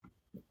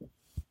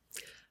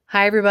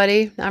Hi,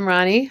 everybody. I'm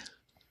Ronnie.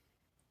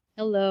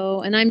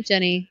 Hello, and I'm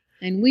Jenny,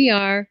 and we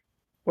are.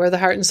 We're the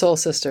Heart and Soul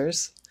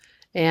Sisters.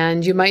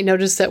 And you might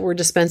notice that we're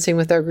dispensing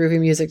with our groovy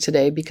music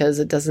today because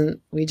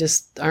we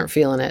just aren't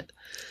feeling it.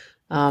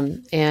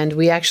 And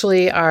we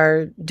actually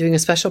are doing a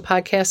special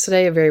podcast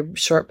today, a very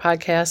short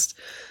podcast.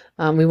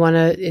 We want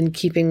to, in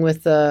keeping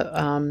with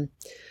the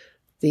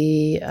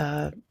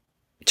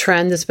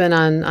trend that's been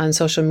on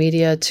social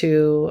media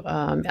to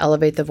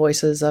elevate the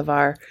voices of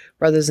our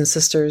brothers and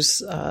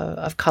sisters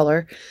of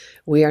color.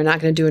 We are not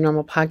going to do a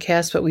normal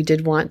podcast, but we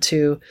did want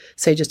to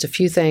say just a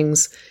few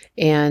things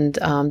and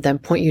then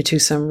point you to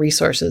some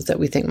resources that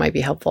we think might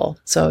be helpful.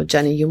 So,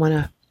 Jenny, you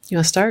want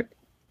to start?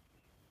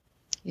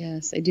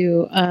 Yes, I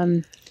do.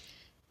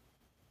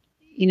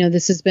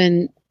 This has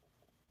been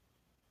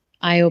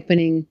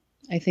eye-opening,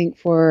 I think,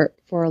 for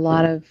a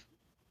lot of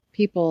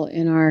people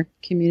in our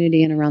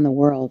community and around the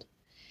world.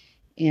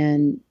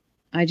 And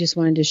I just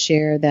wanted to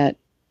share that,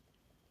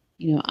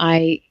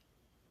 I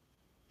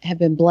have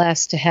been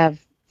blessed to have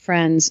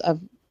friends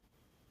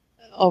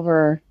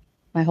over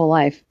my whole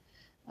life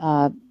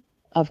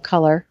of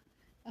color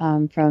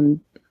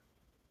from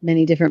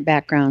many different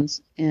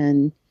backgrounds.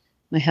 And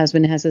my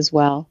husband has as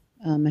well.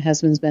 My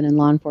husband's been in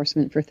law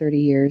enforcement for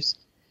 30 years.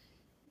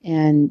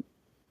 And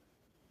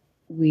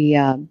we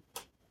have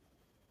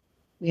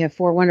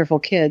 4 wonderful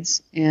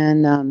kids.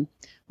 And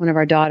one of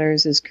our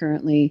daughters is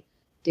currently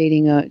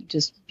dating a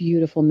just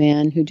beautiful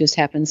man who just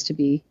happens to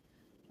be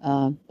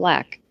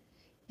Black.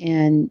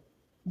 And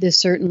this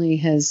certainly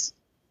has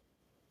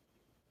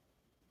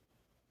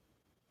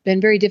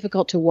been very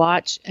difficult to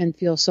watch and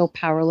feel so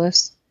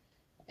powerless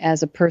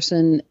as a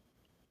person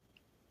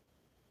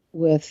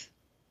with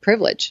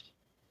privilege.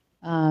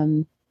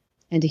 And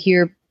to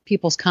hear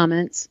people's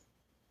comments.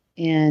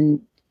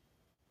 And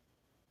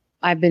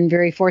I've been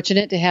very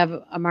fortunate to have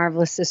a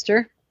marvelous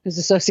sister who's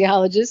a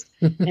sociologist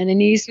and a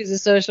niece who's a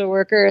social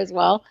worker as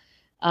well,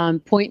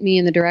 point me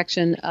in the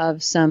direction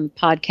of some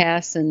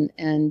podcasts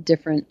and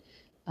different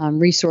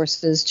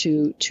resources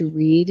to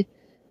read,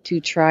 to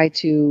try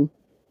to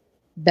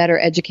better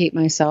educate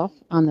myself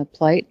on the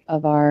plight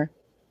of our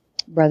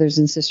brothers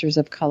and sisters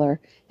of color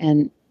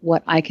and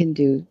what I can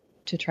do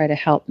to try to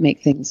help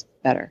make things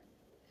better.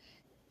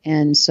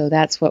 And so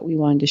that's what we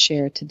wanted to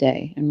share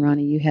today. And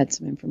Ronnie, you had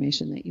some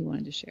information that you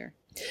wanted to share.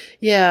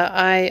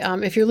 Yeah,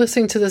 if you're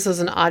listening to this as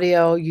an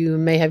audio, you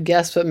may have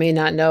guessed but may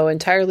not know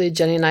entirely.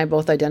 Jenny and I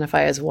both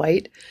identify as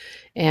white.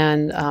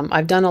 And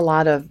I've done a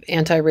lot of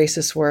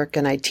anti-racist work,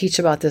 and I teach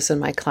about this in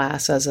my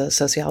class as a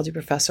sociology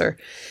professor.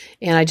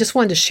 And I just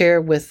wanted to share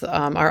with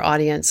our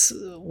audience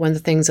one of the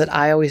things that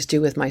I always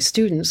do with my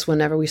students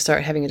whenever we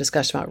start having a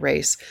discussion about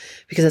race,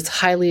 because it's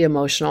highly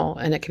emotional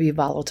and it can be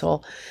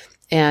volatile.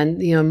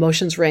 And,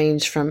 emotions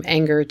range from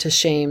anger to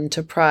shame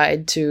to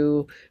pride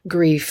to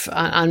grief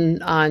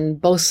on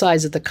both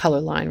sides of the color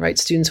line, right?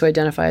 Students who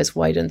identify as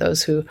white and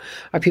those who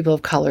are people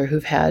of color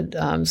who've had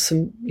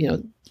some,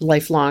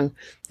 lifelong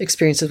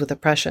experiences with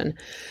oppression.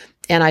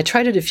 And I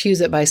try to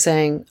diffuse it by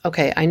saying,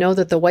 okay, I know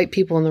that the white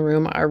people in the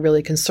room are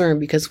really concerned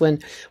because when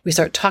we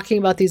start talking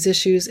about these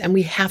issues, and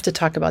we have to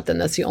talk about them,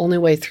 that's the only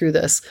way through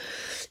this,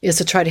 is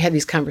to try to have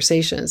these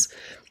conversations,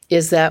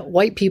 is that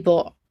white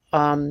people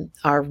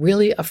are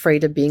really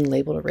afraid of being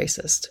labeled a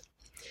racist.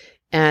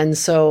 And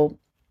so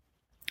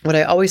what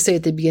I always say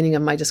at the beginning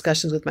of my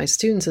discussions with my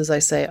students is I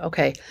say,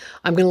 okay,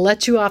 I'm going to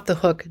let you off the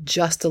hook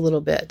just a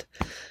little bit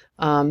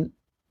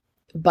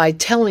by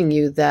telling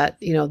you that,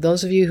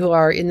 those of you who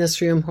are in this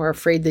room who are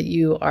afraid that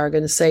you are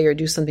going to say or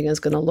do something that's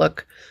going to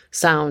look,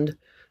 sound,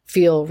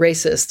 feel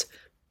racist,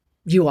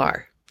 you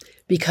are,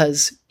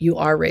 because you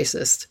are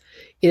racist.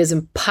 It is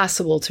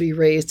impossible to be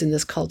raised in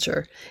this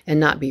culture and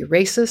not be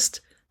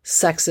racist,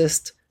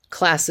 sexist,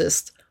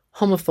 classist,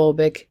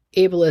 homophobic,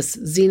 ableist,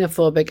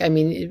 xenophobic. I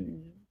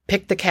mean,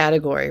 pick the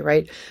category,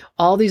 right?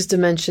 All these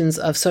dimensions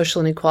of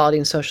social inequality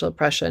and social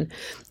oppression.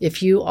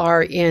 If you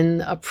are in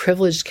a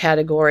privileged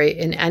category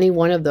in any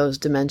one of those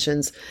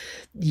dimensions,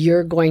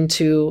 you're going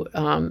to,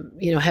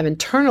 have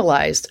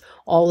internalized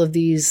all of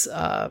these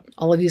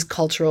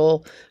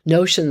cultural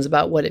notions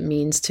about what it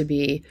means to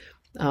be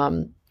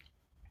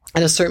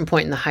at a certain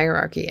point in the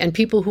hierarchy. And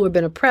people who have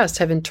been oppressed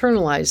have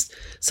internalized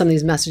some of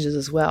these messages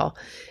as well.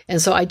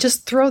 And so I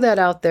just throw that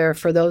out there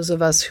for those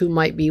of us who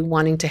might be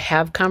wanting to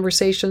have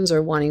conversations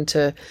or wanting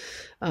to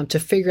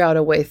figure out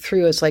a way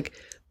through. It's like,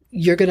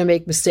 you're going to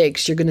make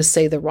mistakes. You're going to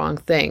say the wrong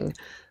thing.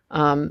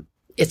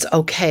 It's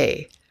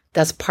okay.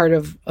 That's part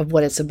of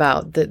what it's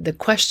about. The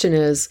question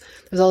is,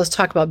 there's all this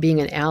talk about being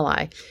an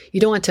ally.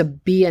 You don't want to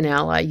be an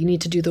ally. You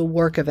need to do the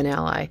work of an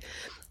ally.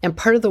 And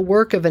part of the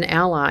work of an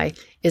ally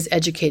is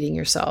educating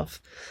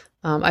yourself.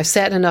 I've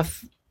sat in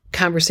enough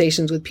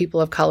conversations with people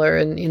of color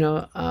and,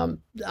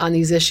 on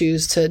these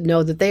issues to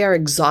know that they are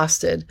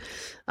exhausted.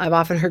 I've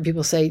often heard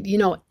people say,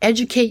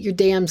 educate your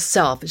damn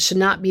self. It should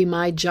not be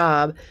my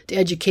job to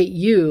educate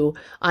you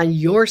on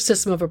your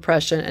system of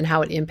oppression and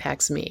how it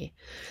impacts me.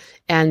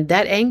 And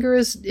that anger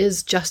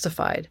is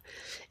justified.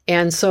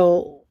 And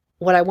so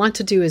what I want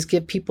to do is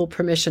give people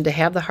permission to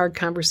have the hard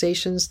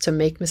conversations, to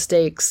make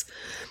mistakes,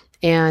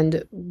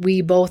 And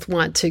we both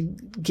want to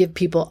give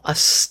people a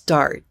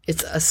start.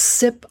 It's a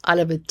sip out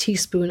of a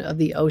teaspoon of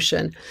the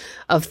ocean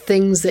of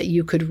things that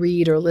you could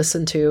read or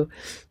listen to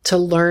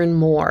learn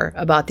more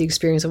about the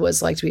experience of what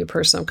it's like to be a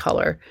person of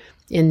color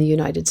in the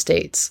United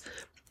States.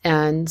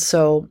 And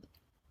so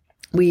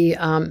we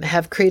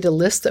have created a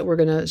list that we're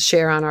going to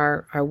share on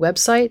our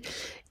website.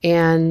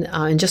 And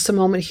in just a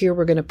moment here,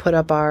 we're going to put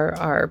up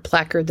our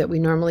placard that we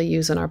normally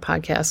use in our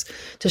podcast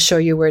to show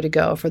you where to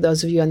go. For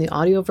those of you on the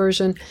audio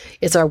version,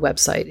 it's our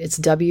website. It's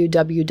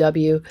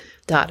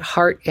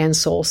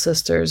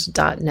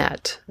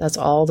www.heartandsoulsisters.net. That's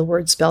all the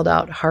words spelled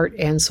out,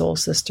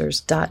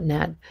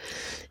 heartandsoulsisters.net.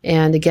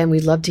 And again,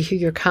 we'd love to hear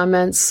your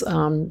comments,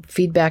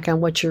 feedback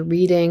on what you're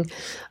reading.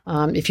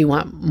 If you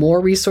want more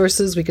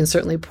resources, we can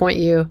certainly point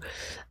you.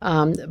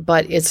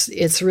 But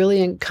it's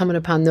really incumbent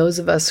upon those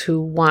of us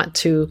who want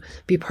to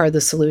be part of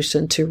the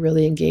solution to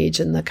really engage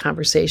in the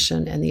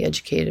conversation and the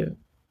educate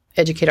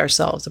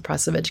ourselves, the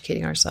process of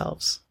educating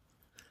ourselves.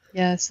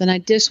 Yes, and I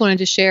just wanted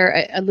to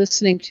share,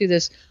 listening to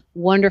this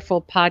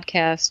wonderful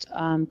podcast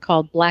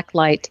called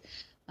Blacklight,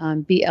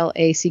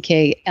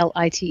 BLACKLITE.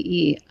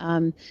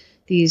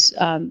 These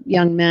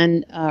young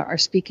men are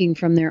speaking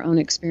from their own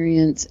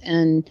experience,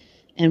 and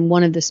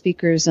one of the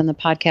speakers on the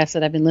podcast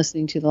that I've been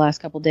listening to the last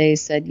couple of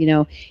days said,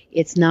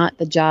 it's not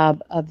the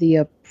job of the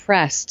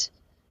oppressed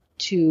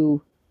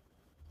to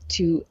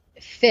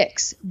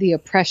fix the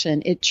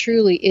oppression. It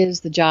truly is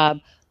the job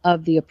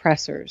of the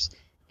oppressors.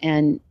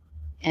 And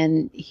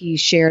he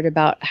shared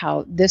about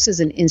how this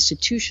is an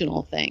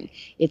institutional thing.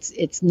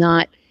 It's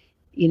not,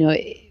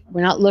 we're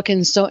not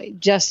looking so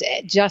just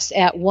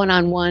at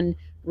one-on-one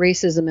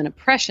racism and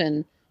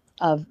oppression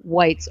of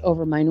whites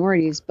over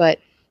minorities, but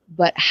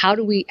how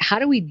do we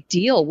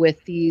deal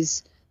with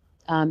these?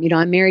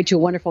 I'm married to a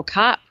wonderful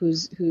cop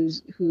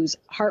who's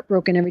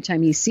heartbroken every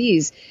time he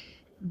sees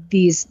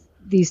these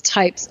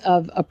types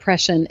of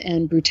oppression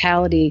and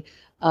brutality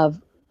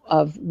of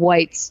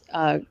whites,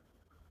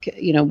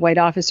 white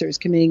officers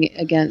committing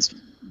against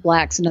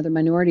blacks and other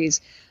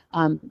minorities.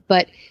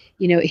 But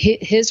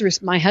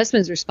my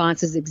husband's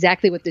response is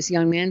exactly what this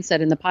young man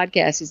said in the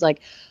podcast. He's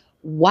like,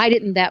 why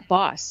didn't that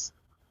boss,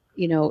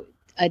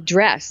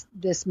 address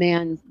this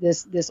man,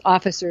 this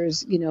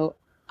officer's,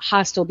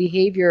 hostile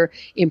behavior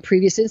in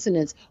previous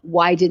incidents?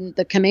 Why didn't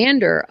the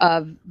commander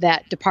of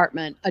that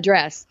department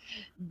address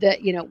that?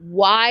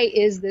 Why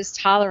is this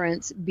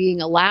tolerance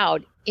being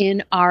allowed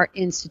in our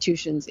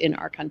institutions in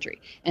our country?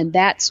 And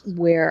that's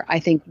where I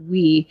think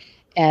we,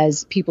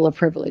 as people of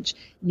privilege,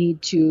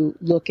 need to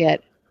look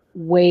at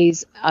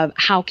ways of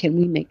how can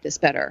we make this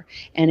better.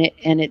 And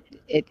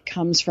it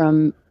comes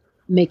from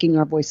making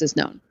our voices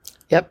known.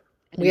 Yep.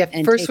 We have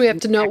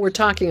to know what we're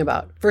talking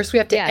about. First, we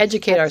have to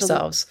educate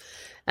ourselves,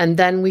 and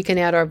then we can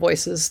add our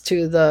voices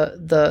to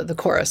the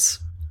chorus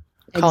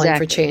calling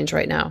for change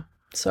right now.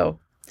 So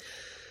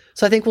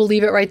I think we'll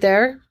leave it right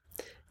there.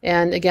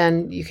 And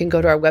again, you can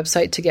go to our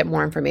website to get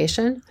more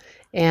information.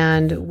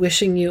 And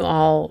wishing you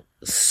all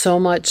so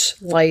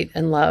much light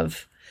and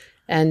love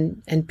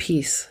and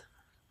peace.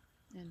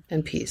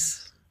 And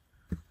peace.